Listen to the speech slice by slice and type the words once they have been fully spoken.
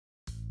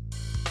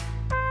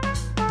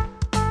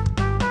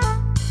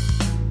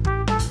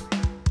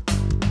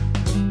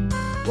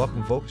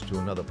Welcome, folks, to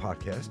another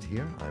podcast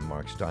here. I'm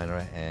Mark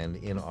Steiner, and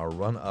in our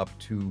run-up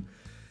to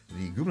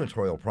the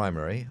gubernatorial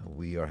primary,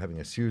 we are having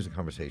a series of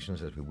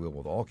conversations, as we will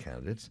with all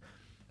candidates,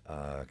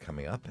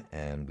 coming up.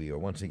 And we are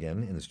once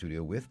again in the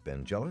studio with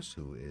Ben Jealous,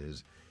 who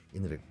is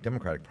in the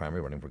Democratic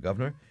primary running for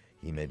governor.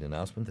 He made an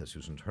announcement that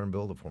Susan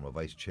Turnbull, the former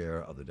vice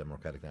chair of the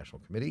Democratic National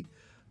Committee,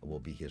 will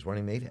be his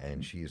running mate,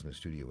 and she is in the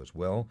studio as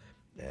well.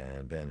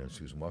 And Ben and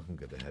Susan, welcome.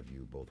 Good to have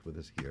you both with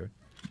us here.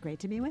 Great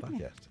to be with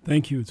you.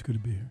 Thank you. It's good to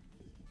be here.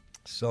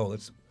 So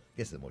let's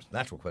guess the most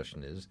natural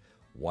question is,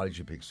 why did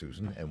you pick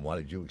Susan and why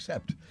did you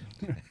accept?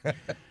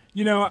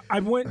 You know, I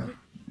went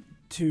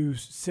to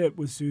sit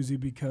with Susie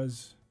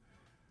because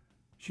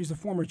she's the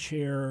former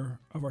chair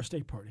of our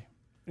state party.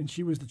 And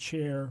she was the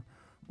chair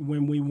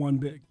when we won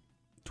big.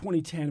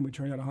 2010, we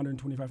turned out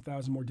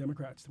 125,000 more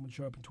Democrats than would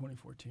show up in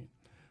 2014.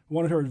 I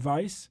wanted her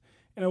advice,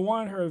 and I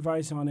wanted her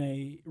advice on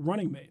a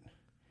running mate.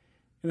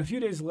 And a few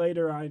days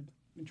later, I'd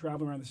been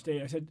traveling around the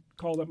state.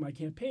 Called up my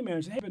campaign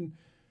manager and said, hey,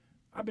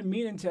 I've been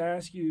meaning to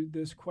ask you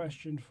this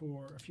question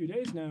for a few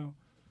days now.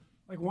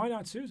 Like, why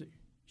not Susie?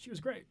 She was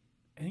great.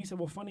 And he said,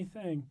 well, funny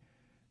thing,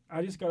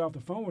 I just got off the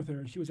phone with her,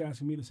 and she was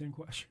asking me the same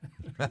question.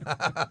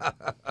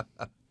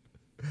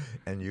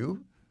 And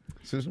you,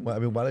 Susan? Why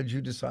did you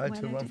decide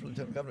to run for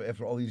lieutenant governor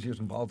after all these years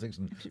in politics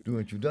and doing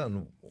what you've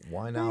done?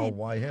 Why now? Right.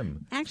 Why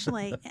him?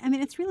 Actually, I mean,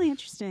 it's really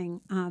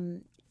interesting,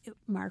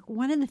 Mark.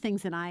 One of the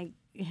things that I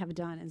have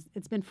done is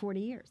it's been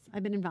 40 years.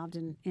 I've been involved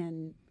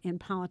in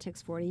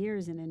politics 40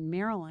 years and in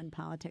Maryland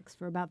politics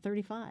for about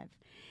 35.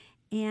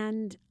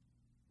 And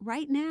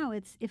right now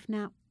it's if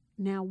not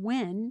now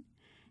when,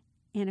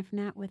 and if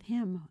not with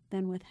him,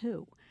 then with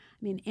who?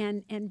 I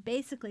mean, and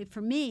basically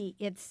for me,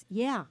 it's,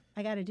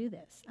 I got to do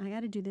this. I got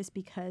to do this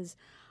because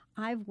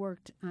I've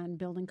worked on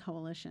building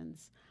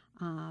coalitions.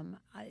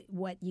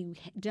 What you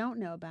don't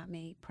know about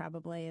me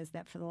probably is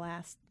that for the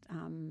last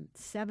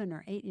 7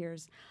 or 8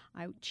 years,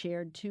 I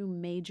chaired 2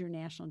 major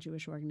national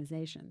Jewish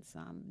organizations,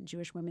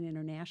 Jewish Women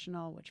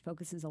International, which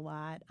focuses a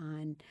lot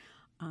on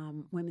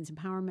women's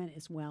empowerment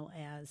as well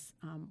as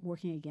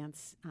working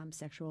against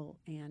sexual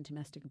and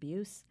domestic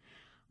abuse.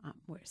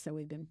 So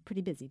we've been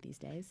pretty busy these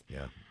days.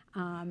 Yeah.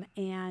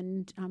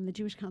 And the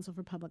Jewish Council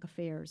for Public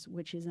Affairs,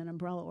 which is an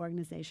umbrella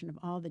organization of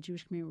all the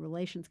Jewish community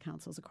relations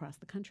councils across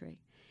the country.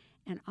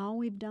 And all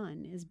we've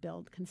done is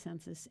build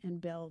consensus and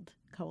build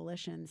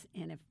coalitions.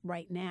 And if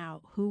right now,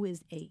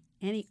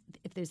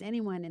 if there's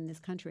anyone in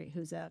this country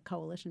who's a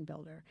coalition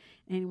builder,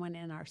 anyone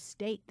in our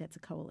state that's a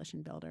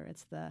coalition builder,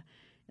 it's the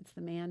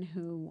man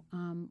who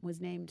was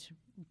named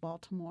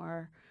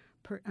Baltimore,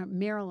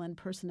 Maryland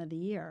Person of the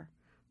Year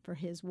for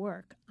his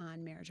work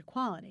on marriage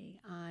equality,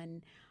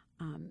 on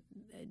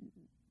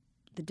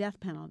the death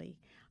penalty,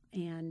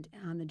 and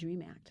on the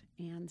DREAM Act.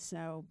 And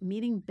so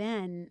meeting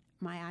Ben,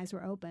 my eyes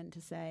were open to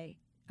say,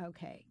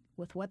 okay,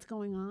 with what's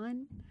going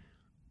on,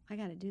 I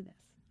got to do this.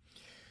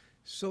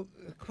 So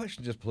a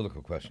question, just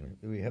political question.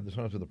 We have this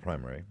run up to the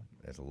primary.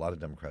 There's a lot of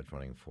Democrats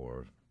running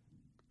for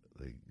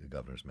the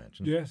governor's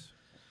mansion. Yes.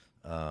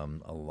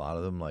 A lot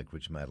of them, like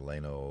Rich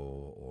Madaleno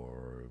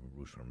or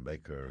Ruth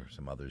Baker,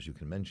 some others you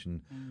can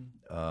mention,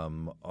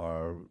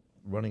 are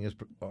running as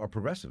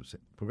progressive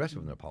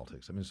in their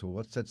politics. I mean, so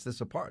what sets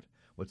this apart?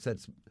 What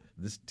sets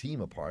this team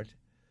apart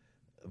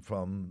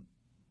from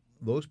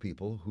those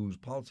people whose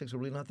politics are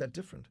really not that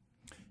different?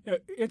 Yeah,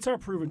 it's our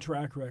proven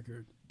track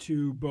record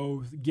to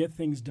both get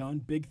things done,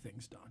 big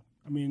things done.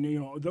 I mean,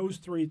 those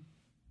 3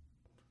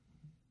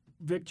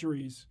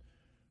 victories,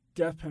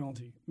 death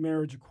penalty,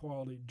 marriage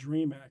equality,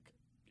 DREAM Act,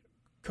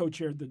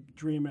 co-chaired the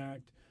DREAM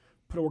Act,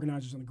 put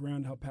organizers on the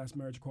ground to help pass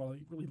marriage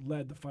equality, really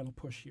led the final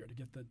push here to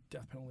get the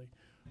death penalty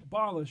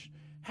abolished,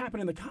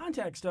 happened in the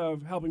context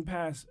of helping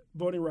pass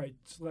voting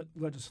rights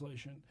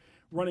legislation,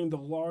 running the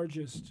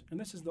largest, and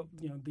this is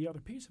the other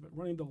piece of it,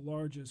 running the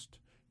largest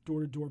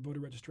door-to-door voter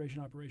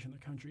registration operation in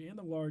the country and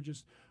the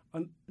largest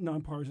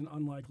nonpartisan,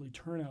 unlikely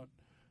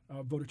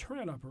voter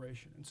turnout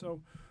operation. And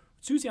so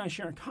Susie and I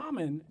share in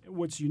common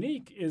what's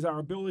unique is our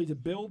ability to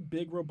build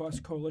big,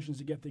 robust coalitions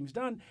to get things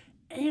done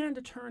and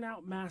to turn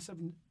out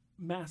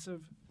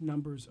massive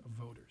numbers of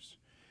voters.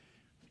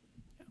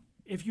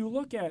 If you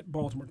look at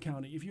Baltimore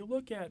County, if you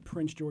look at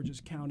Prince George's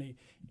County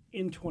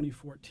in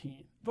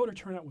 2014, voter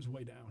turnout was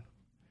way down.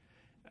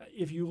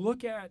 If you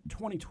look at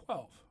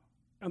 2012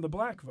 and the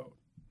black vote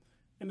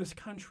in this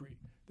country,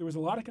 there was a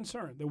lot of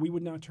concern that we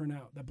would not turn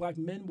out, that black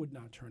men would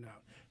not turn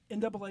out.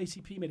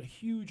 NAACP made a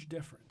huge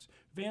difference.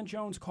 Van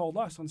Jones called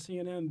us on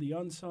CNN the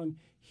unsung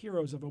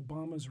heroes of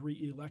Obama's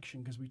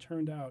re-election because we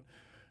turned out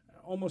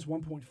almost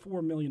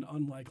 1.4 million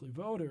unlikely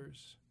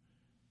voters.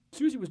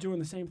 Susie was doing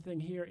the same thing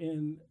here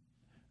in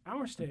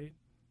our state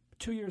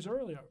 2 years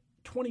earlier.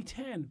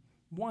 2010,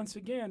 once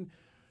again,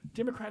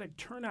 Democratic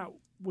turnout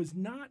was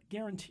not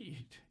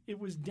guaranteed. It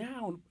was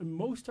down in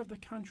most of the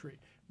country.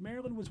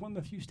 Maryland was one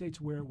of the few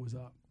states where it was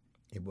up.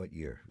 In what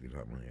year?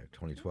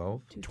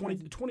 2012?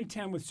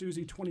 2010 with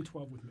Susie,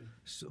 2012 with me.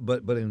 So,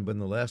 but in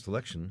the last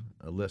election,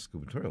 last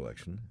gubernatorial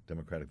election,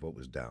 Democratic vote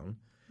was down.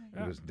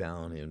 Yeah. It was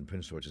down in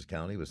Prince George's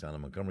County. It was down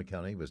in Montgomery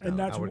County. It was down And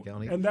in that's Howard wh-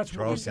 County. and that's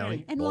what Charles I'm County,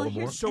 saying. And well,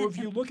 Baltimore. here's- So if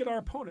you look at our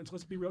opponents,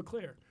 let's be real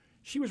clear.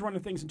 She was running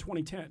things in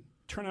 2010.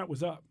 Turnout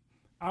was up.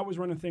 I was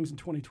running things in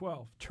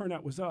 2012.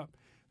 Turnout was up.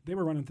 They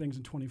were running things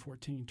in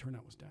 2014.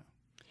 Turnout was down.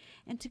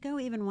 And to go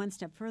even one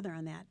step further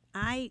on that,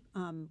 I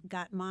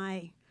got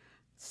my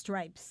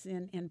stripes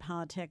in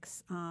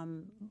politics,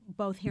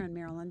 both here in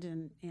Maryland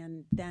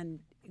and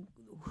then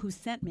who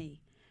sent me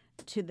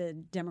to the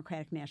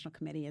Democratic National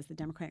Committee as the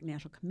Democratic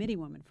National Committee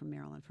woman from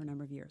Maryland for a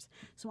number of years.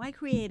 So I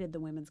created the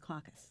Women's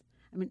Caucus.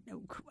 I mean,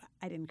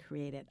 I didn't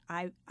create it.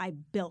 I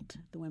built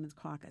the Women's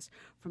Caucus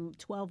from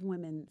 12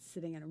 women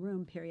sitting in a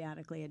room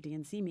periodically at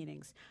DNC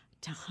meetings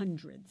to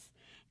hundreds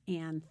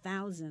and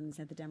thousands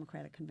at the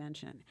Democratic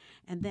Convention.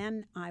 And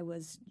then I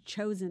was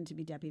chosen to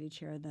be deputy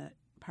chair of the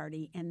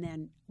party and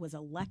then was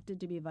elected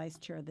to be vice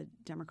chair of the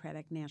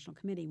Democratic National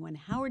Committee when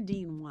Howard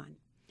Dean won.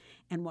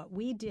 And what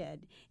we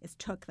did is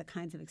took the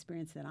kinds of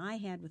experience that I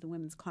had with the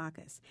Women's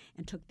Caucus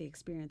and took the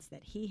experience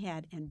that he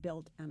had and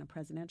built on a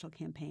presidential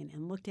campaign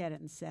and looked at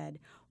it and said,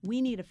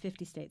 we need a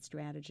 50-state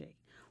strategy.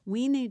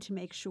 We need to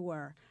make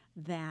sure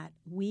that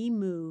we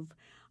move,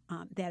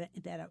 that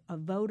a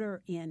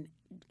voter in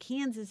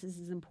Kansas is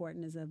as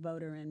important as a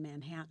voter in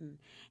Manhattan.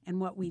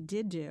 And what we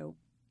did do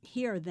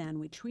here then,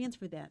 we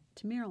transferred that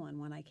to Maryland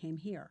when I came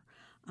here.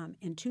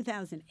 In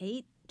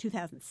 2008,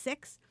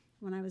 2006,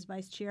 when I was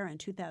vice chair, in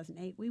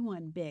 2008, we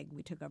won big.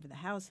 We took over the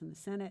House and the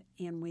Senate,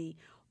 and we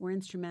were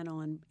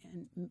instrumental in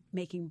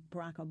making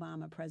Barack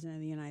Obama president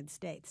of the United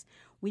States.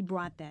 We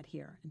brought that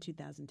here in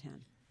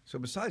 2010. So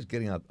besides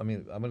getting out, I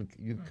mean,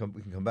 we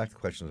can come back to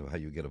questions of how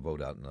you get a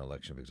vote out in an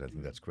election because I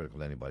think that's critical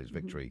to anybody's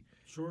victory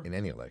Sure. in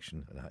any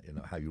election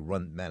and how you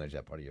manage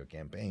that part of your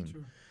campaign.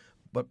 Sure.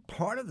 But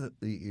part of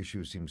the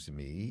issue seems to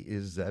me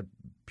is that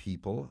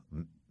people,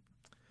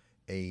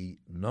 a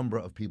number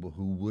of people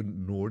who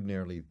wouldn't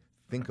ordinarily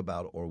think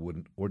about or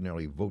wouldn't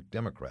ordinarily vote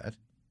Democrat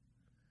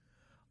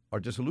are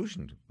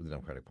disillusioned with the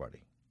Democratic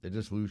Party. They're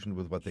disillusioned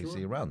with what they Sure.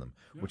 see around them,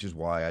 Yeah. which is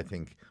why I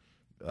think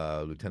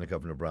Lieutenant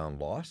Governor Brown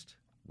lost,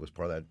 was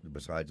part of that,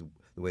 besides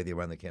the way they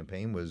ran the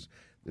campaign, was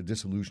the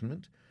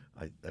disillusionment.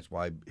 That's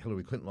why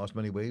Hillary Clinton lost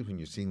many ways when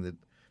you're seeing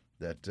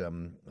that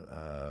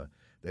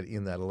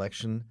in that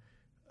election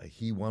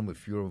he won with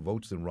fewer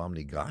votes than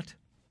Romney got.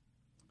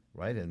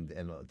 Right, and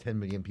 10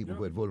 million people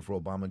who had voted for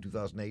Obama in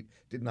 2008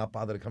 did not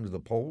bother to come to the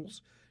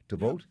polls to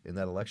vote in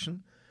that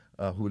election.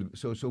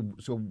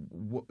 So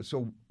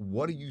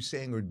what are you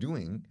saying or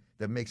doing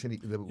that makes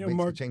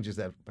Mark, changes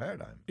that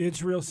paradigm?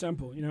 It's real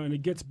simple, and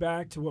it gets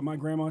back to what my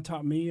grandma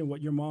taught me and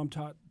what your mom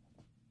taught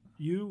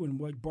you and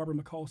what Barbara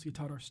McCulsey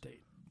taught our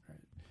state,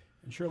 right?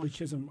 And Shirley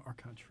Chisholm, our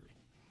country,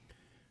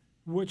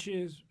 which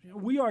is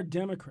we are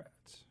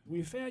Democrats.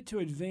 We've had to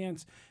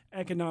advance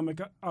economic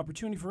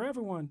opportunity for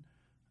everyone,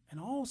 and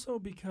also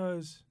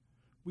because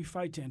we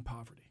fight to end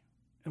poverty,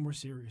 and we're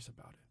serious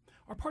about it.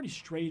 Our party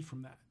strayed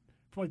from that.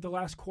 For like the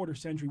last quarter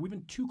century, we've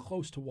been too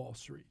close to Wall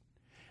Street.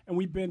 And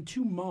we've been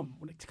too mum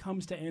when it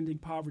comes to ending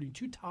poverty,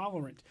 too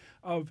tolerant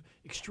of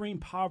extreme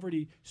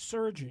poverty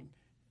surging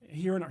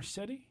here in our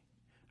city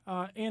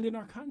and in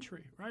our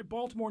country, right?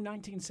 Baltimore in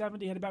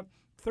 1970 had about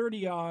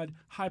 30-odd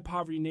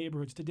high-poverty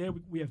neighborhoods. Today,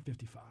 we have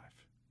 55.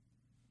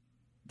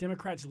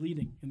 Democrats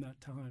leading in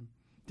that time.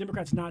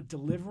 Democrats not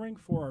delivering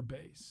for our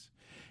base.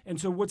 And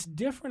so what's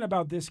different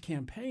about this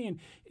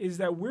campaign is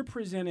that we're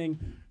presenting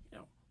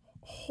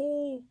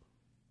whole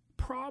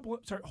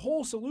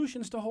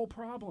solutions to whole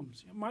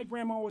problems. My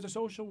grandma was a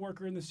social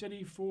worker in the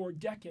city for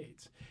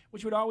decades,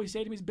 which would always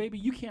say to me, baby,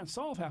 you can't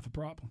solve half a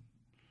problem.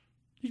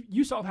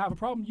 You solve half a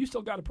problem, you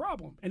still got a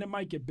problem, and it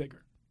might get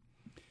bigger.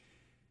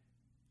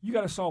 You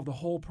got to solve the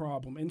whole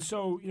problem. And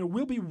so,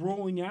 we'll be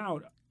rolling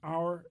out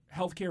our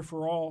Healthcare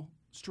for All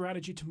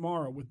strategy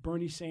tomorrow with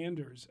Bernie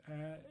Sanders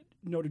at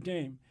Notre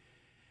Dame.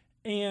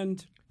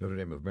 And Notre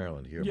Dame of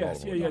Maryland here.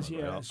 Yes, Baltimore,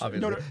 yes.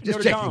 obviously. Notre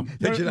Just Dame.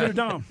 checking.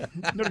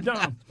 Notre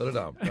Dame. Notre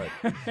Dame,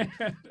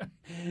 right.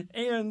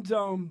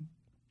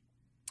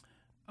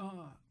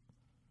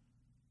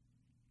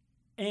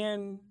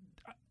 And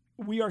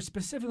we are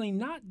specifically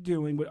not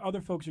doing what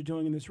other folks are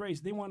doing in this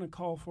race. They want to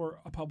call for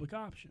a public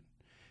option.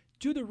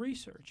 Do the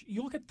research.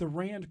 You look at the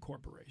Rand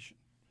Corporation,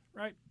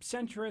 right?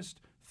 Centrist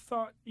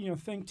thought,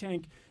 think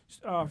tank.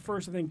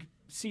 First, I think,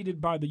 seated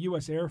by the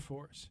U.S. Air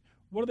Force.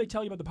 What do they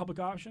tell you about the public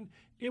option?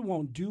 It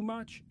won't do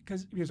much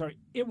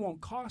it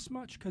won't cost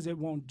much because it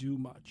won't do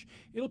much.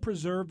 It'll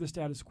preserve the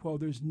status quo.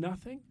 There's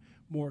nothing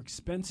more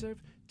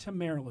expensive to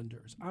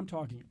Marylanders. I'm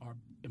talking our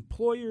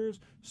employers,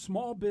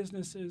 small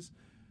businesses,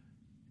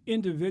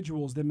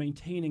 individuals than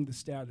maintaining the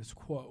status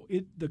quo.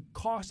 The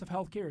cost of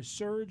healthcare has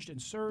surged and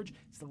surged.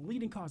 It's the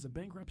leading cause of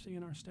bankruptcy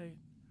in our state.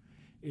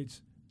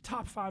 It's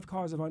top 5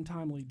 cause of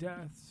untimely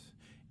deaths.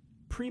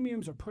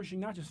 Premiums are pushing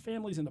not just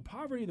families into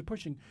poverty, they're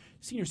pushing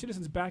senior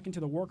citizens back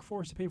into the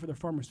workforce to pay for their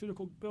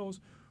pharmaceutical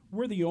bills.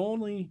 We're the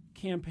only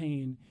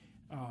campaign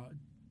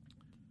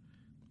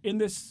in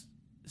this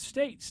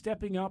state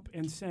stepping up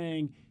and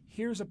saying,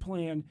 here's a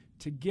plan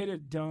to get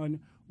it done,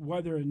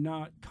 whether or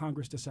not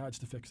Congress decides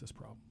to fix this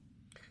problem.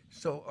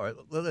 So, all right,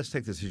 let's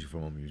take this issue for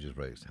a moment you just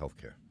raised,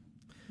 healthcare.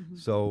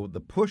 So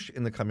the push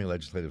in the coming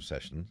legislative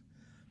session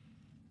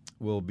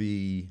will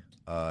be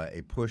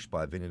a push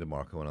by Vinnie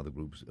DeMarco and other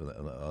groups,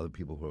 other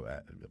people who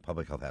are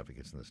public health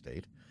advocates in the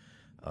state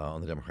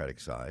on the Democratic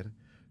side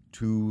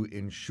to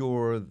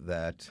ensure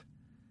that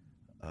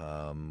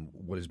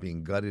what is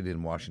being gutted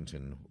in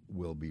Washington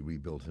will be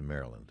rebuilt in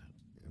Maryland,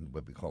 in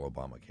what we call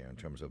Obamacare, in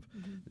terms of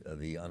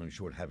the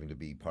uninsured having to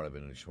be part of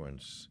an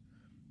insurance,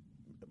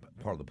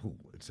 part of the pool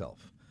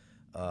itself.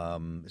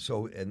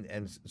 So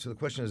the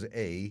question is,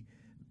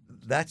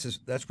 that's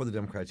where the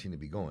Democrats seem to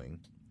be going.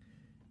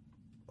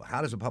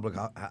 How does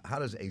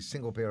a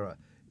single payer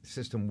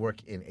system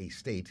work in a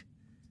state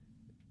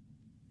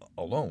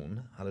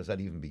alone? How does that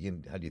even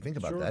begin? How do you think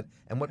about that?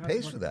 And what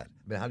pays for that?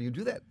 I mean, how do you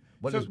do that?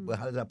 How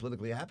does that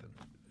politically happen?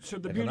 So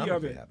the beauty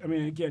of it, I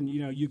mean, again,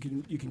 you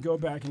can go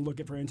back and look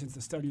at, for instance,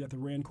 the study that the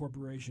Rand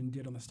Corporation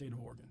did on the state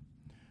of Oregon.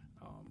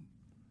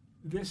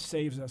 This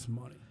saves us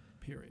money,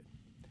 period.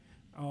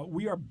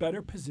 We are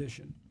better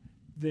positioned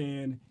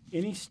than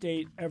any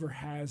state ever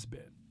has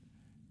been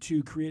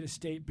to create a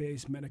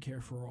state-based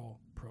Medicare for All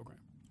program.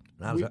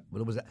 How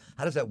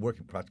does that work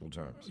in practical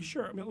terms?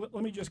 Sure. I mean,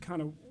 let me just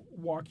kind of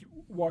walk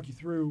you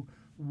through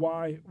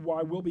why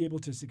we'll be able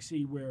to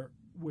succeed where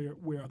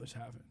others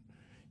haven't.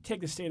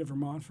 Take the state of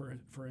Vermont,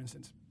 for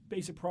instance.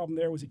 Basic problem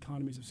there was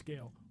economies of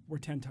scale. We're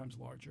 10 times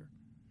larger.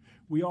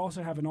 We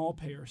also have an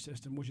all-payer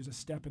system, which is a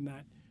step in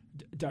that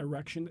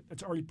direction.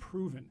 It's already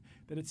proven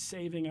that it's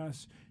saving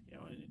us.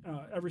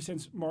 Ever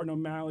since Martin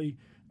O'Malley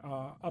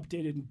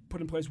updated and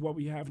put in place what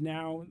we have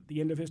now, at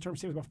the end of his term,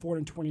 saved about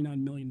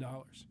 $429 million.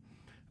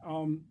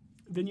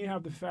 Then you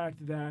have the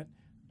fact that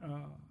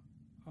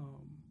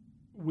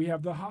we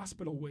have the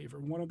hospital waiver,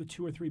 one of the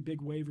 2 or 3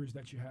 big waivers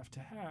that you have to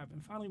have.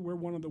 And finally, we're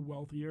one of the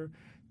wealthier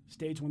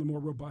states, one of the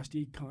more robust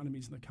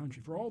economies in the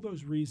country. For all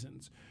those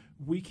reasons,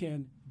 we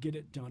can get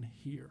it done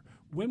here.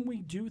 When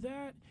we do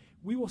that,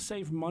 we will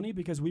save money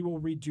because we will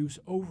reduce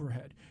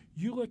overhead.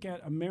 You look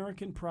at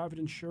American private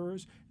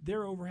insurers,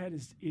 their overhead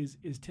is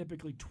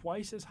typically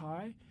twice as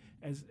high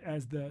as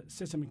the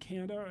system in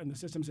Canada and the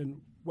systems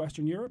in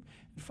Western Europe,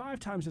 and 5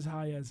 times as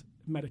high as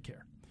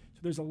Medicare. So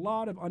there's a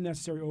lot of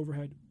unnecessary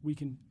overhead we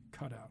can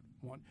cut out,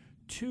 1.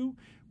 2,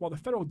 while the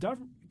federal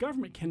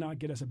government cannot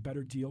get us a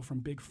better deal from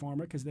Big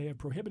Pharma because they have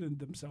prohibited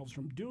themselves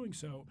from doing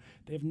so,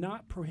 they have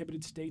not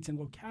prohibited states and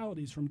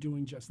localities from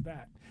doing just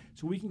that.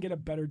 So we can get a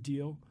better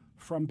deal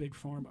from Big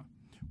Pharma.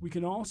 We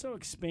can also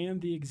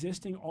expand the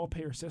existing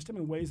all-payer system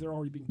in ways that are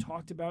already being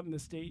talked about in the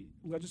state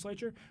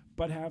legislature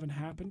but haven't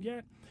happened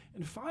yet.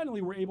 And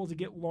finally, we're able to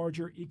get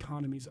larger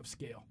economies of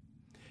scale.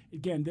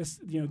 Again, this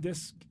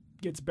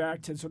gets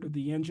back to sort of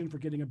the engine for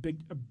getting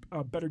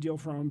a better deal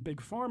from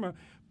Big Pharma,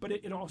 but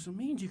it also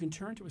means you can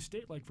turn to a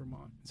state like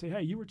Vermont and say,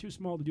 hey, you were too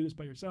small to do this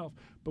by yourself,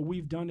 but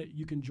we've done it,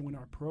 you can join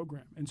our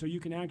program. And so you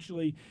can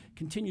actually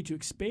continue to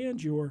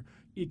expand your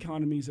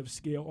economies of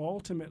scale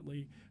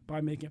ultimately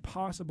by making it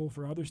possible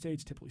for other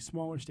states, typically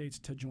smaller states,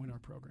 to join our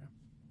program.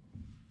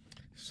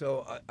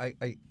 So I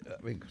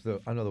mean,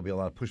 I know there'll be a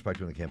lot of pushback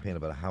during the campaign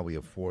about how we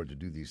afford to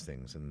do these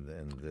things,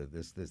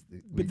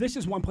 But this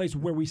is one place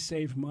where we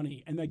save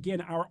money, and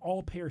again, our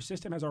all-payer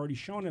system has already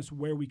shown us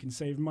where we can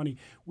save money.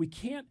 We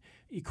can't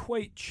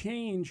equate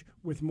change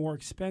with more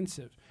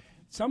expensive.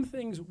 Some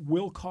things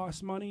will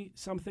cost money,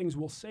 some things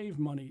will save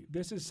money.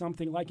 This is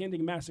something like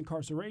ending mass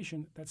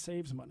incarceration that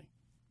saves money.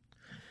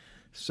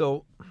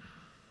 So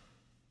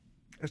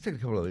let's take a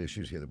couple of the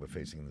issues here that we're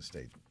facing in the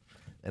state,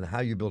 and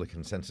how you build a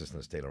consensus in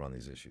the state around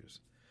these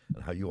issues,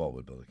 and how you all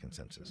would build a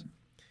consensus.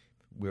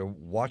 We're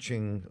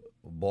watching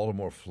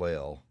Baltimore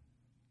flail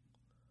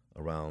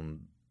around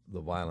the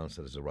violence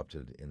that has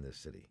erupted in this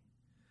city,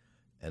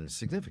 and it's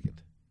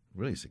significant,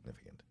 really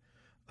significant.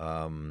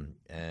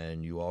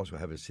 And you also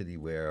have a city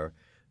where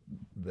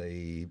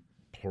the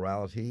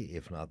plurality,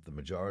 if not the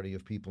majority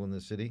of people in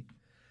the city,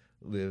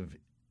 live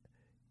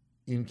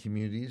in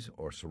communities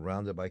or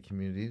surrounded by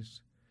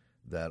communities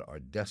that are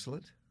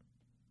desolate,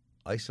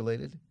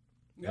 isolated,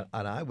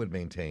 and I would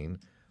maintain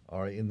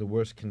are in the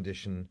worst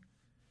condition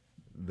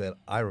that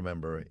I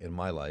remember in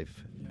my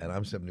life, and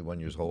I'm 71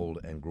 years old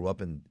and grew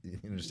up in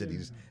inner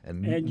cities.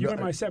 And you and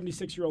my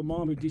 76-year-old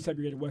mom who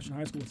desegregated Western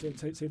High School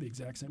say the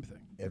exact same thing.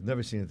 I've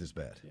never seen it this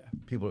bad. Yeah.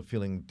 People are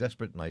feeling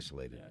desperate and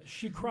isolated. Yeah.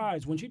 She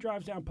cries. When she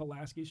drives down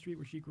Pulaski Street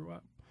where she grew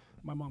up,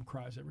 my mom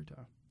cries every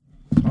time.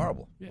 It's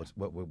horrible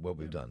what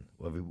we've done,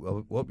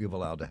 what we've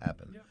allowed to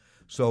happen. Yeah.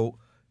 So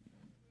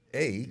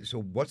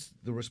what's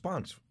the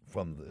response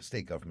from the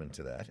state government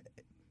to that,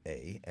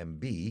 A, and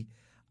B,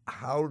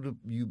 how do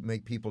you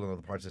make people in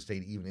other parts of the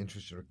state even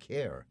interested or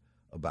care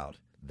about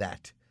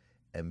that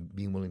and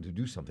being willing to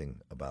do something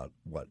about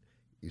what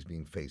is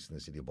being faced in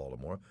the city of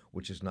Baltimore,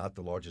 which is not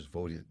the largest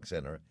voting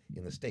center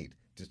in the state,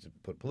 just to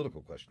put a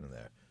political question in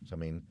there. So, I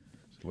mean,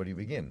 where do you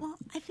begin? Well,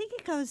 I think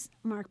it goes,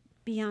 Mark,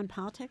 beyond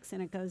politics,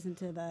 and it goes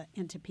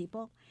into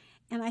people.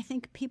 And I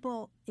think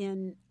people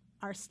in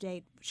our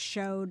state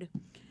showed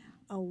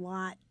a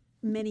lot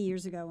many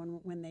years ago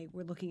when they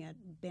were looking at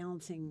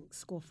balancing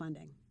school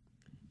funding.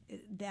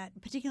 That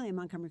particularly in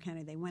Montgomery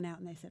County, they went out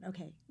and they said,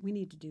 okay, we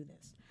need to do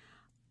this.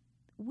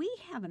 We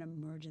have an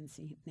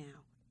emergency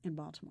now in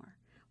Baltimore.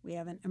 We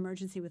have an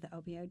emergency with the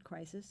opioid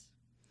crisis.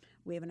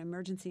 We have an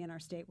emergency in our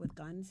state with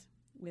guns.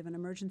 We have an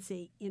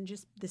emergency in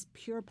just this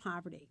pure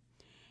poverty.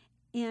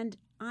 And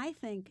I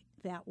think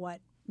that what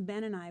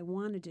Ben and I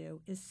want to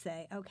do is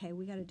say, okay,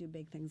 we got to do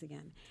big things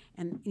again.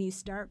 And you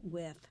start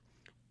with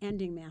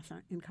ending mass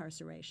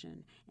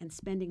incarceration and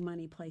spending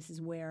money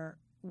places where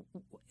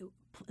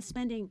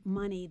spending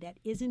money that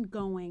isn't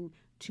going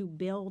to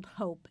build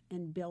hope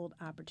and build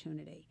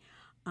opportunity.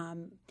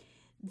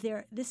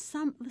 This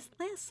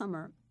last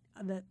summer,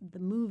 the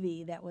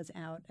movie that was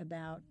out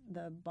about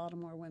the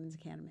Baltimore Women's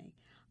Academy,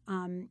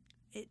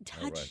 it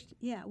touched,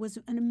 it was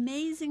an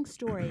amazing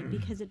story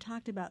because it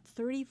talked about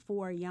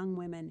 34 young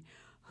women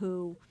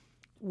who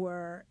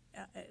were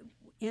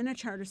in a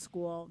charter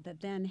school that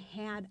then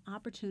had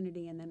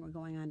opportunity and then were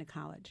going on to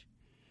college.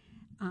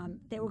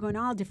 They were going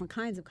to all different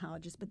kinds of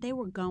colleges, but they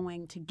were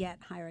going to get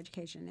higher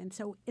education. And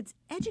so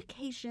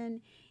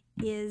education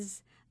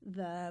is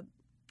the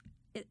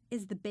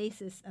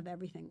basis of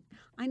everything.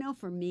 I know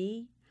for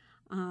me,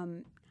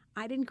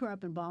 I didn't grow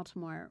up in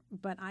Baltimore,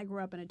 but I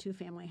grew up in a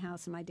two-family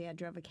house, and my dad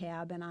drove a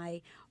cab, and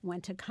I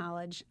went to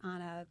college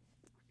on a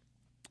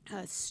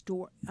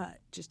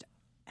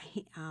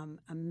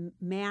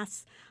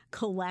mass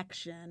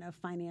collection of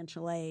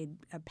financial aid,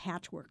 a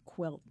patchwork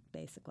quilt,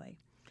 basically.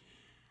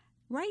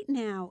 Right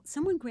now,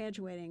 someone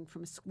graduating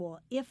from school,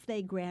 if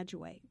they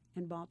graduate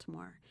in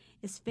Baltimore,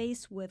 is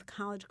faced with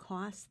college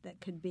costs that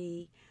could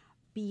be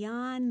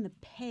beyond the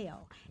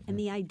pale. And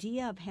the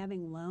idea of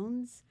having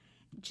loans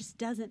just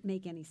doesn't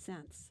make any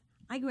sense.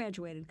 I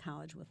graduated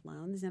college with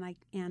loans, and I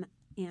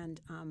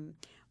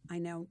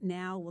know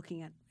now,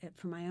 looking at it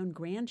for my own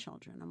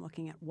grandchildren, I'm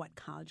looking at what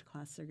college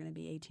costs are going to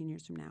be 18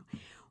 years from now.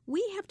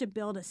 We have to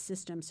build a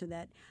system so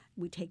that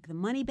we take the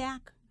money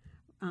back.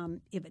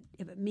 If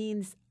it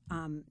means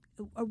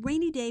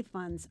rainy day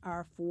funds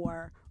are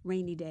for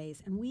rainy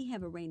days, and we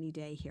have a rainy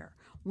day here.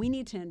 We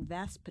need to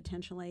invest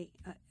potentially.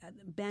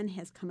 Ben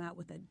has come out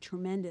with a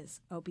tremendous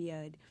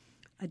opioid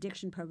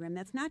addiction program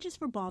that's not just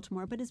for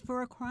Baltimore, but is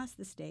for across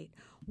the state,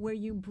 where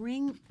you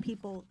bring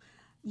people,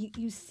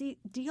 you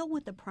deal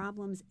with the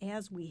problems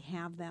as we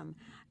have them,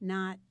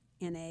 not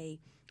in a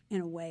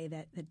way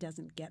that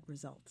doesn't get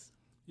results.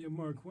 Yeah,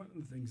 Mark, one of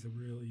the things that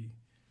really,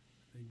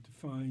 I think,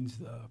 defines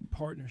the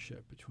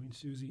partnership between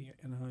Susie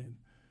and I in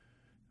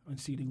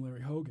unseating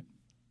Larry Hogan,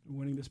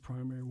 winning this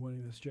primary,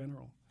 winning this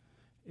general,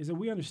 is that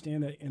we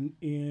understand that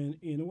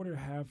in order to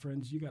have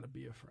friends, you got to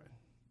be a friend.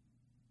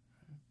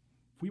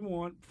 We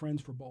want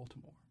friends for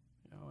Baltimore,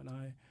 and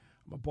I'm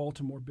a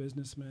Baltimore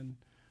businessman,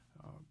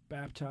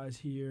 baptized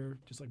here,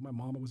 just like my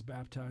mama was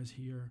baptized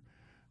here.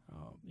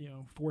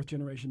 Fourth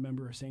generation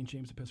member of St.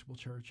 James Episcopal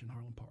Church in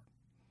Harlem Park.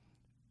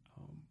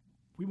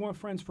 We want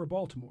friends for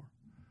Baltimore.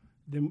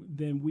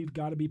 Then we've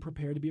got to be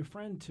prepared to be a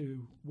friend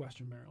to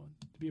Western Maryland,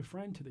 to be a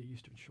friend to the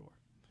Eastern Shore.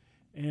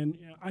 And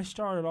I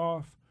started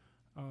off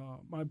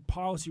my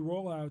policy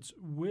rollouts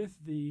with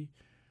the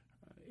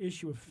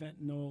issue of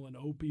fentanyl and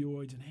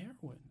opioids and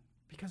heroin,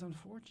 because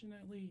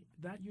unfortunately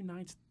that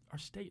unites our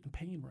state in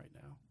pain right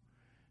now.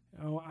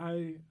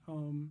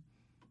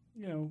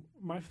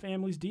 My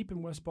family's deep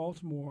in West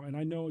Baltimore, and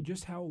I know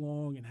just how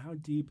long and how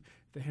deep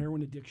the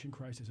heroin addiction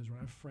crisis is. I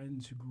have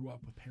friends who grew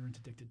up with parents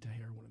addicted to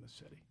heroin in the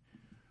city.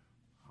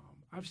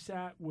 I've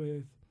sat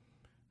with,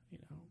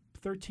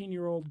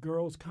 13-year-old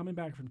girls coming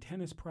back from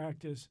tennis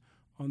practice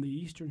on the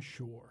Eastern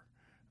Shore,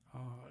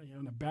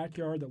 in a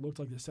backyard that looked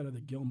like the set of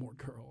the Gilmore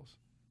Girls,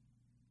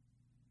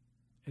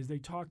 as they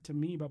talked to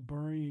me about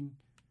burying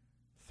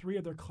 3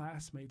 of their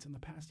classmates in the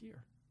past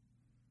year.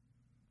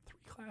 3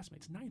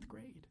 classmates, 9th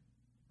grade.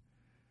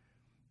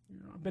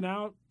 I've been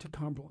out to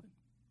Cumberland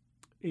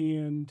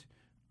and,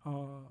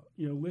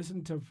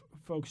 listened to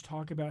folks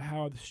talk about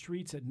how the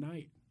streets at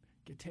night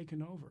get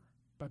taken over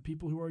by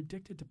people who are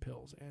addicted to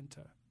pills and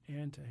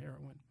to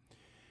heroin.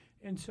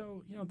 And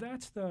so,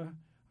 that's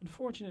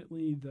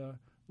unfortunately the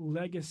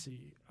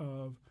legacy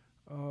of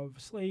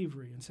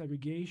slavery and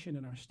segregation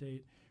in our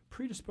state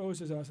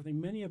predisposes us, I think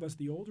many of us,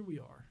 the older we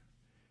are,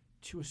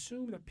 to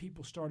assume that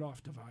people start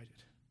off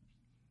divided.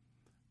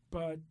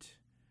 But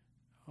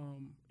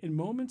in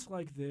moments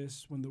like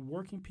this, when the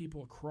working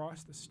people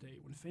across the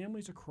state, when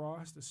families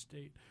across the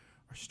state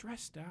are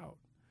stressed out,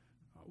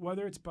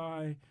 whether it's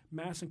by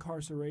mass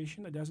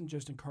incarceration that doesn't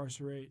just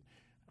incarcerate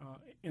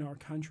in our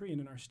country and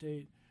in our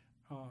state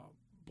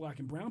black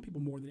and brown people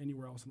more than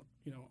anywhere else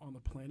on the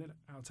planet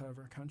outside of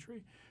our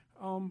country,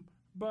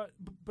 but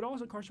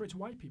also incarcerates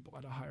white people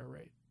at a higher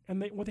rate.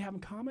 And what they have in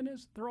common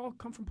is they're all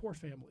come from poor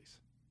families,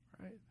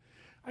 right?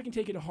 I can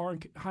take you to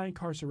high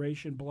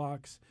incarceration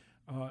blocks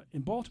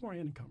in Baltimore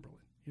and in Cumberland.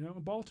 In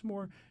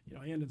Baltimore,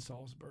 and in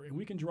Salisbury. And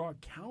we can draw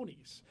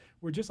counties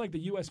where, just like the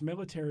U.S.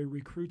 military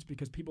recruits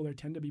because people there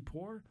tend to be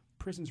poor,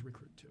 prisons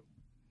recruit too.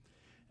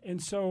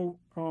 And so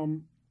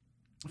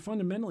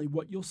fundamentally,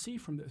 what you'll see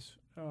from this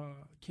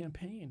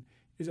campaign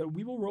is that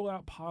we will roll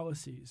out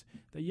policies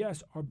that,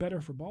 yes, are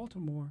better for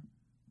Baltimore.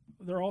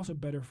 They're also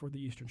better for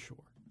the Eastern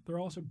Shore. They're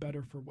also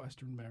better for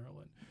Western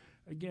Maryland.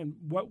 Again,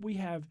 what we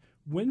have,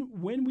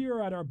 when we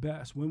are at our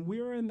best, when we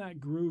are in that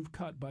groove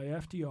cut by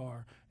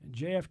FDR and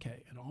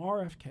JFK and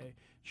RFK,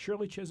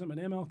 Shirley Chisholm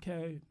and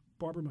MLK,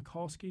 Barbara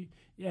Mikulski,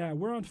 yeah,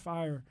 we're on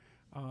fire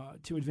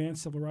to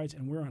advance civil rights,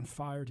 and we're on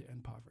fire to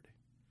end poverty.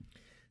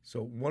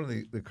 So one of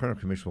the current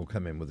commission will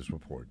come in with this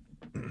report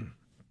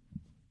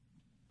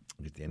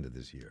at the end of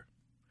this year.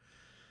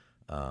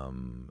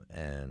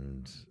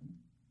 And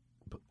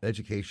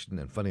education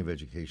and funding of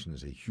education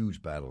is a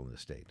huge battle in the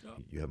state. Oh.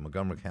 You have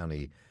Montgomery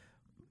County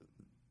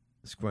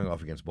squaring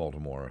off against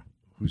Baltimore.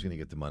 Who's going to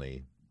get the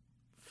money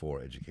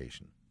for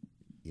education?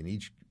 In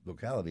each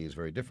locality is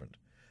very different.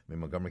 I mean,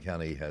 Montgomery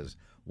County has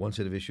one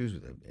set of issues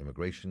with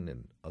immigration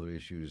and other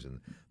issues, and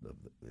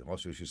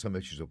also some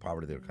issues of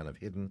poverty that are kind of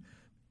hidden.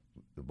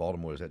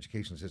 Baltimore's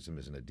education system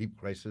is in a deep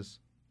crisis.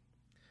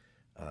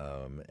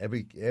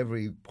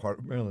 Every part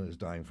of Maryland is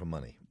dying for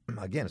money.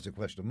 Again, it's a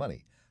question of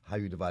money. How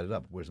you divide it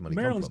up? Where's the money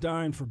come from? Maryland's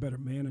dying for better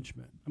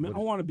management. I mean, I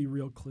want to be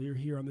real clear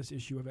here on this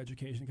issue of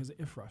education because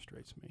it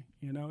frustrates me.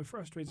 It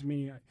frustrates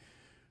me.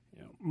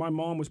 My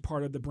mom was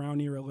part of the Brown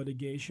era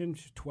litigation.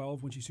 She's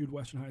 12 when she sued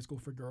Western High School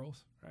for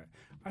girls. Right?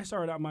 I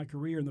started out my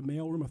career in the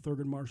mailroom of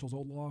Thurgood Marshall's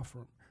old law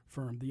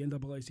firm, the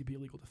NAACP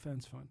Legal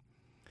Defense Fund.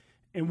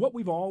 And what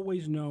we've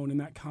always known in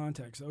that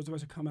context, those of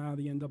us who come out of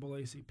the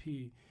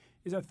NAACP,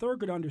 is that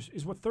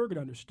what Thurgood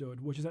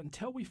understood, which is that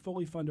until we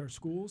fully fund our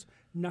schools,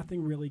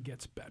 nothing really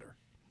gets better.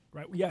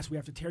 Right? Yes, we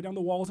have to tear down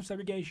the walls of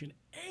segregation,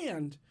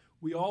 and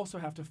we also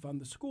have to fund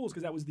the schools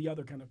because that was the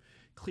other kind of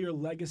clear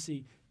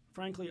legacy,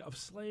 frankly, of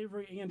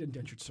slavery and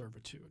indentured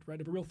servitude,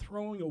 right? Of a real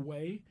throwing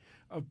away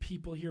of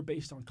people here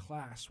based on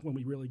class when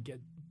we really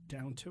get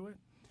down to it.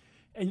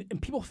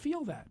 And people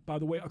feel that, by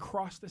the way,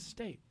 across the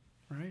state,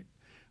 right?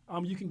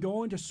 You can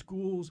go into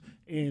schools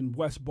in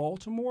West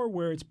Baltimore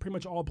where it's pretty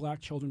much all black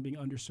children being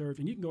underserved,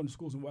 and you can go into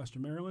schools in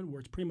Western Maryland where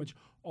it's pretty much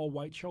all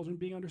white children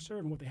being underserved,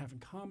 and what they have in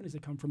common is they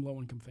come from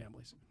low-income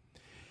families.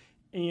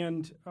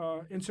 And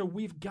so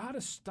we've got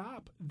to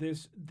stop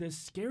this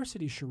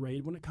scarcity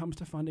charade when it comes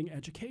to funding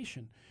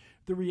education.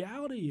 The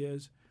reality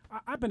is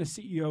I've been a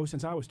CEO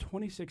since I was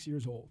 26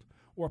 years old,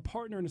 or a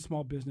partner in a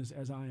small business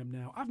as I am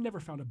now. I've never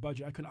found a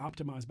budget I could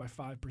optimize by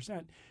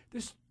 5%.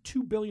 This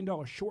 $2 billion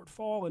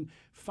shortfall in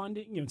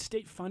funding,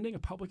 state funding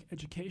of public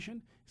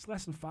education is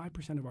less than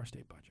 5% of our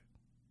state budget.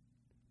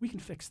 We can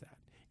fix that.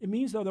 It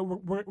means, though, that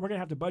we're going to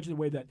have to budget the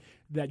way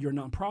that your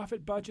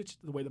nonprofit budgets,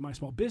 the way that my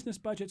small business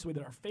budgets, the way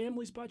that our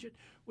families budget,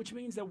 which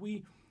means that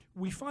we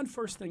fund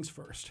first things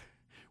first.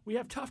 We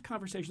have tough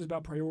conversations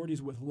about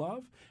priorities with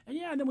love, and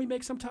then we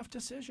make some tough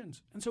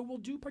decisions. And so we'll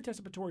do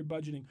participatory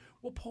budgeting.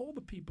 We'll poll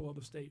the people of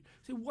the state,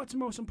 say, what's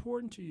most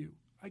important to you?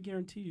 I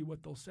guarantee you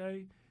what they'll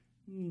say,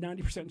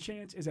 90%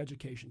 chance is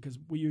education, because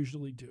we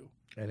usually do.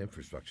 And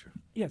infrastructure.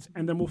 Yes,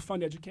 and then we'll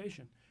fund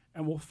education,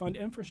 and we'll fund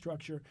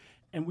infrastructure,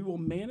 and we will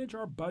manage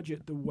our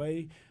budget the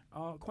way,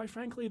 quite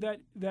frankly,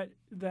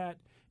 that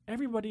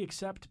everybody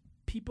except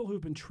people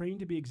who've been trained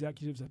to be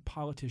executives as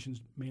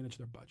politicians manage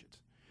their budgets.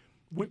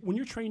 When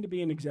you're trained to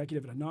be an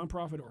executive at a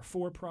nonprofit or a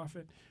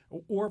for-profit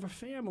or of a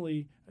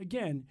family,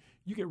 again,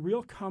 you get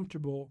real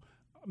comfortable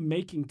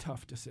making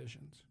tough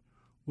decisions.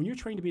 When you're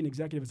trained to be an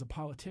executive as a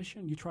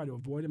politician, you try to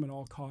avoid them at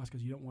all costs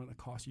because you don't want it to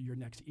cost you your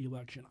next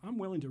election. I'm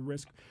willing to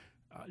risk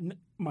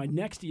my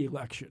next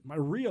election, my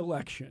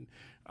re-election,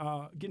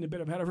 getting a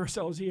bit ahead of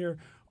ourselves here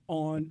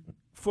on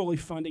fully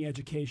funding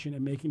education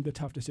and making the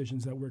tough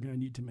decisions that we're going to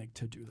need to make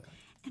to do that.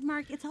 And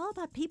Mark, it's all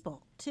about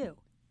people, too.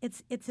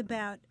 It's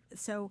about,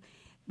 so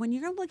when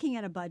you're looking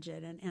at a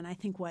budget, and I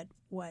think what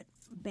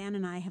Ben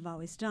and I have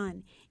always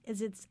done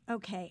is it's,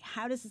 okay,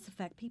 how does this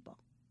affect people?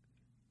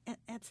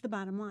 That's the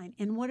bottom line.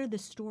 And what are the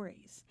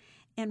stories?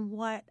 And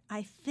what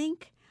I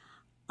think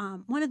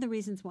one of the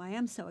reasons why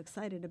I'm so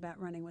excited about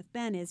running with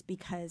Ben is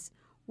because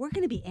we're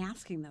going to be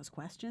asking those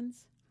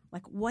questions.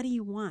 Like, what do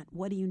you want?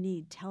 What do you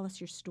need? Tell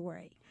us your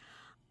story.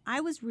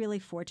 I was really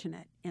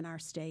fortunate in our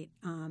state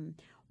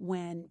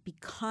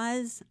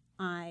because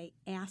I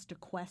asked a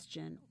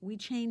question, we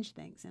changed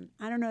things. And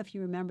I don't know if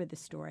you remember the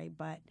story,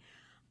 but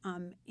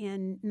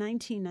in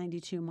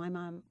 1992, my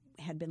mom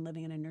had been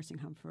living in a nursing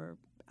home for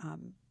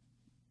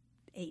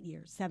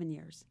 7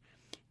 years.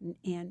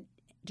 And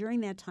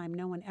during that time,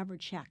 no one ever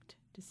checked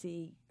to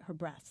see her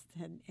breasts.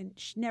 And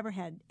she never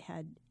had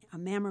a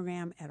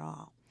mammogram at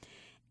all.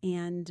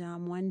 And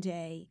one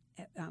day,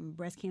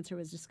 breast cancer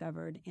was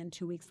discovered, and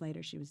 2 weeks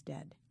later, she was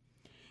dead.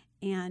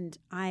 And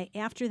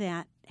after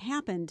that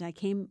happened,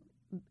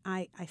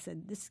 I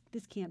said, this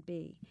can't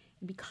be.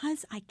 And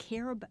because I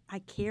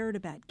cared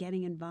about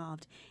getting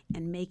involved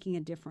and making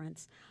a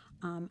difference,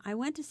 I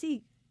went to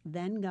see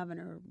then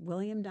Governor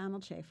William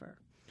Donald Schaefer.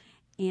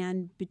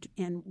 And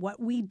what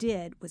we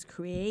did was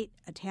create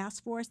a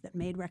task force that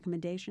made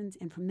recommendations.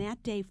 And from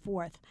that day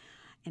forth,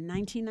 In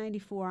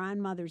 1994, on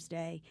Mother's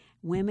Day,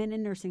 women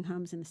in nursing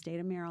homes in the state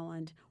of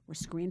Maryland were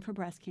screened for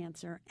breast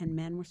cancer and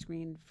men were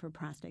screened for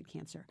prostate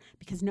cancer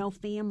because no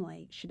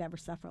family should ever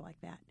suffer like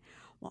that.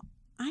 Well,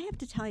 I have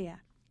to tell you,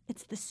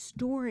 it's the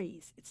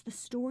stories. It's the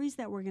stories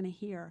that we're going to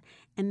hear.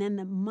 And then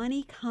the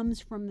money comes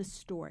from the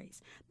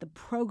stories. The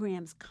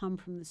programs come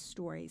from the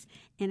stories.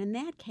 And in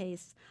that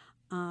case,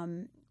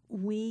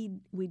 we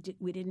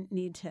didn't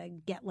need to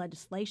get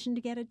legislation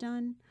to get it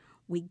done.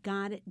 We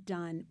got it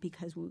done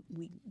because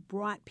we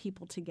brought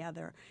people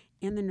together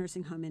in the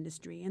nursing home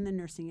industry, in the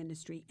nursing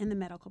industry, in the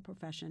medical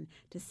profession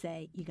to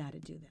say, you got to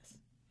do this.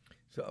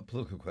 So a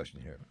political question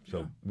here.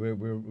 So we're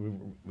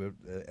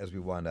as we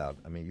wind out,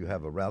 I mean, you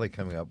have a rally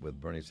coming up with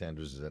Bernie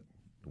Sanders at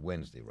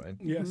Wednesday, right?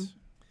 Yes.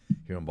 Mm-hmm.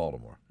 Here in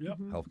Baltimore. Yep.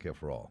 Healthcare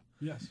for all.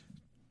 Yes.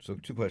 So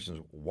 2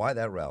 questions. Why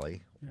that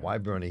rally? Yeah. Why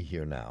Bernie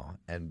here now?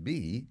 And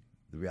B,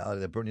 the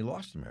reality that Bernie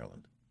lost in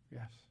Maryland.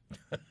 Yes.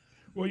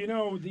 Well,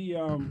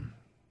 the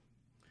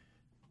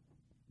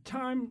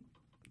time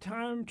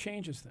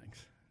changes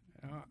things.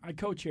 I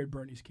co-chaired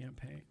Bernie's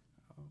campaign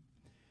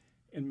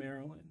in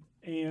Maryland.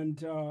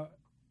 And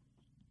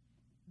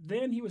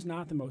then he was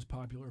not the most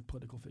popular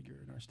political figure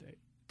in our state.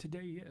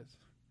 Today he is.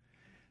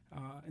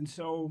 And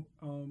so,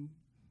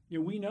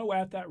 we know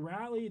at that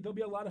rally, there'll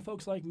be a lot of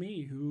folks like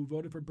me who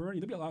voted for Bernie.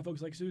 There'll be a lot of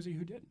folks like Susie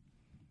who didn't,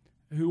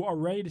 who are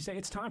ready to say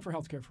it's time for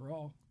healthcare for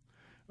all.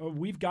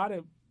 We've got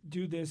to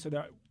do this so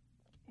that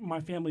my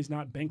family's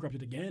not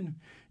bankrupted again.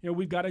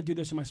 We've got to do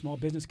this so my small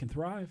business can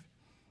thrive.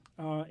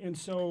 And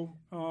so,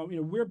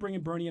 we're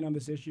bringing Bernie in on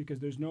this issue because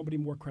there's nobody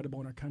more credible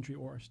in our country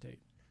or our state.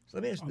 So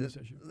let me ask this.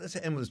 Let's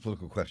end with this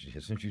political question here,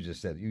 since you just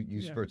said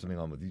you spurred something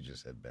on what you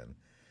just said, Ben.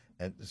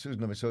 And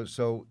Susan,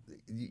 so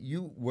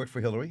you worked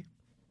for Hillary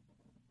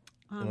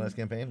in the last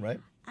campaign, right?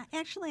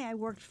 Actually, I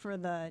worked for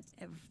the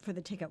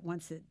ticket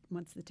once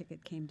the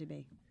ticket came to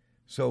be.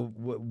 So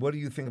what do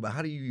you think about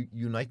how do you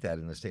unite that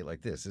in a state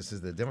like this? This is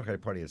the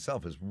Democratic Party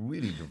itself is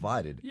really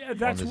divided. Yeah,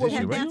 that's on this what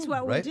issue, right? That's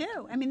what right? we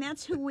do. I mean,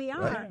 that's who we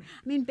are. Right.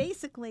 I mean,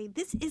 basically,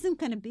 this isn't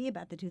going to be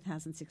about the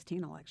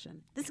 2016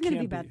 election. This is going to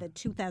be about the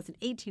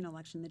 2018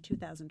 election, the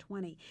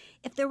 2020.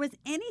 If there was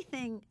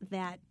anything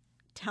that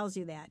tells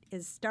you that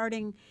is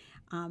starting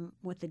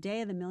with the day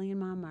of the Million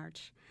Mile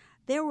March,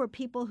 there were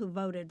people who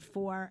voted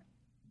for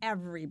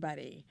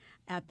everybody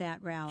at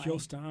that rally. Jill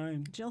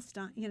Stein,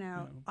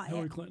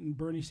 Hillary Clinton,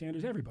 Bernie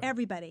Sanders, everybody.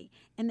 Everybody.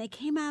 And they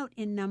came out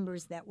in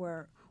numbers that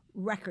were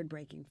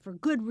record-breaking for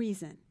good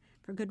reason.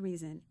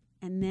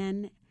 And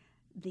then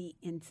the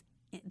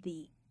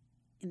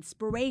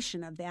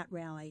inspiration of that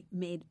rally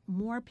made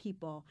more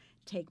people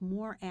take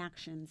more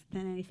actions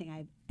than anything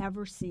I've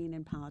ever seen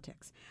in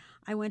politics.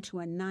 I went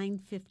to a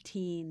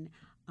 9/15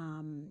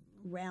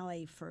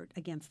 rally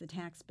against the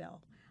tax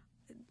bill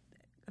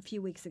a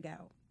few weeks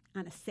ago.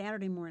 On a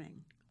Saturday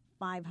morning,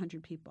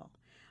 500 people.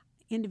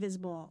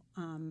 Indivisible,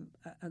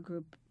 a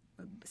group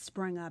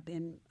sprung up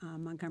in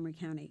Montgomery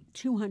County.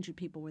 200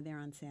 people were there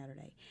on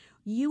Saturday.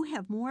 You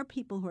have more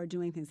people who are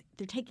doing things.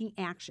 They're taking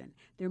action.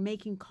 They're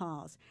making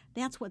calls.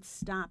 That's what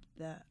stopped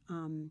the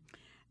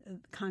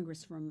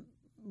Congress from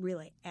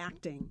really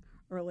acting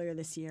earlier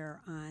this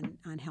year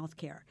on health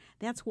care.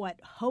 That's what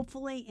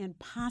hopefully and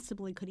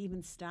possibly could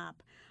even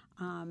stop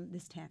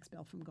this tax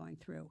bill from going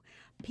through.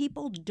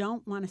 People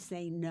don't want to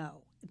say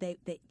no. They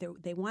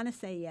want to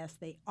say yes.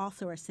 They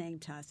also are saying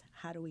to us,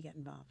 how do we get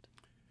involved?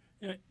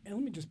 Yeah, and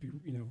let me just be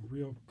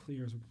real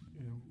clear,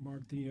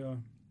 Mark.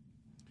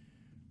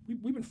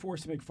 We've been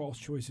forced to make false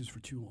choices for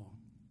too long.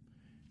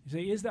 You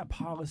say, is that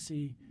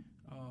policy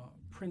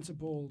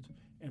principled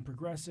and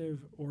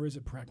progressive, or is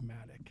it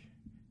pragmatic?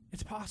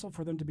 It's possible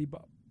for them to be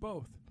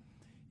both.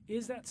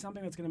 Is that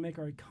something that's going to make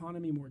our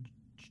economy more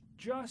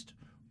just,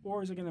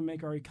 or is it going to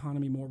make our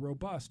economy more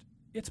robust?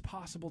 It's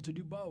possible to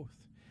do both.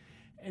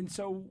 And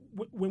so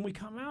when we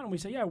come out and we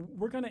say, yeah,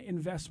 we're going to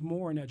invest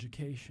more in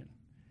education,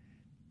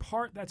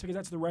 part that's because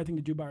that's the right thing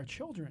to do by our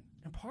children,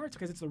 and part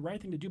because it's the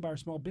right thing to do by our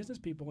small business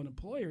people and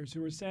employers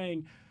who are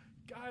saying,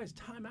 guys,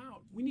 time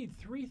out. We need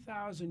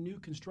 3,000 new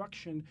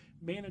construction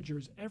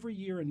managers every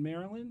year in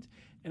Maryland,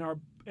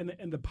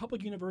 and the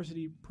public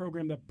university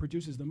program that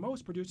produces the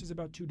most produces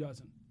about 24.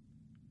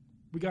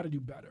 We got to do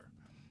better.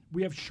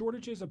 We have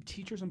shortages of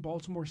teachers in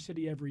Baltimore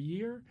City every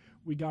year.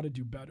 We got to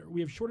do better. We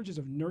have shortages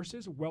of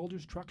nurses,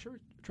 welders,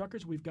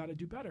 truckers. We've got to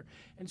do better.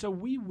 And so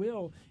we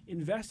will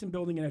invest in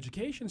building an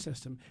education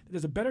system that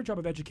does a better job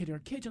of educating our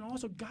kids and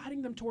also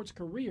guiding them towards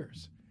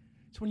careers.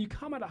 So when you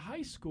come out of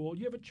high school,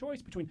 you have a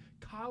choice between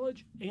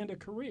college and a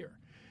career.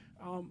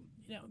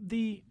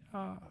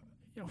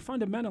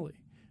 Fundamentally,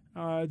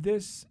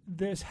 this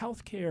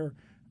healthcare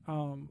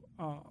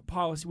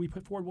policy we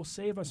put forward will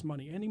save us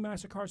money. Ending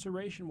mass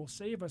incarceration will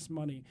save us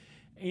money,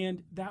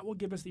 and that will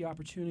give us the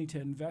opportunity to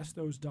invest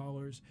those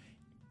dollars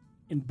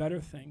in better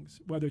things,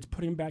 whether it's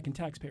putting them back in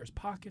taxpayers'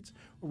 pockets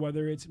or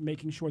whether it's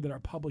making sure that our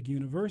public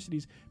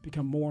universities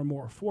become more and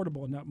more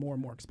affordable and not more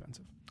and more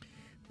expensive.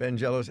 Ben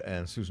Jealous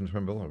and Susan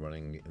Turnbull are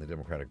running in the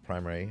Democratic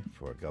primary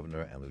for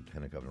governor and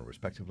lieutenant governor,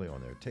 respectively,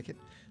 on their ticket.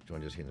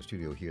 Joined us here in the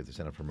studio here at the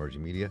Center for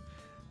Emerging Media.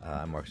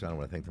 I'm Mark Steiner. I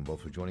want to thank them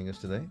both for joining us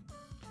today.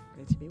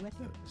 Great to be with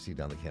you. See you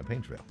down the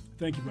campaign trail.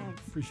 Thank you, brother.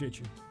 Thanks. Appreciate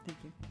you. Thank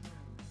you.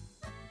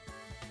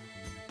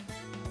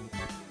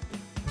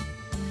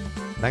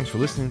 Thanks for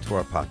listening to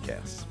our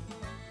podcast.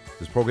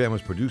 This program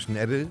was produced and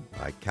edited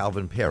by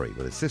Calvin Perry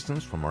with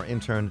assistance from our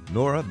intern,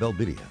 Nora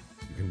Belbidia.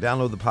 You can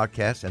download the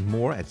podcast and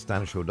more at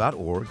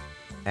steinershow.org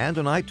and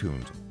on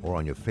iTunes or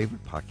on your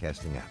favorite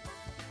podcasting app.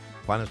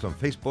 Find us on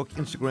Facebook,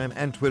 Instagram,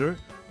 and Twitter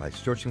by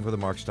searching for The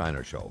Mark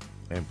Steiner Show.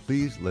 And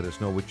please let us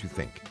know what you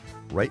think.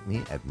 Write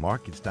me at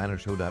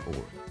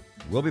mark@steinershow.org.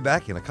 We'll be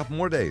back in a couple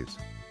more days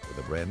with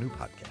a brand new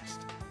podcast.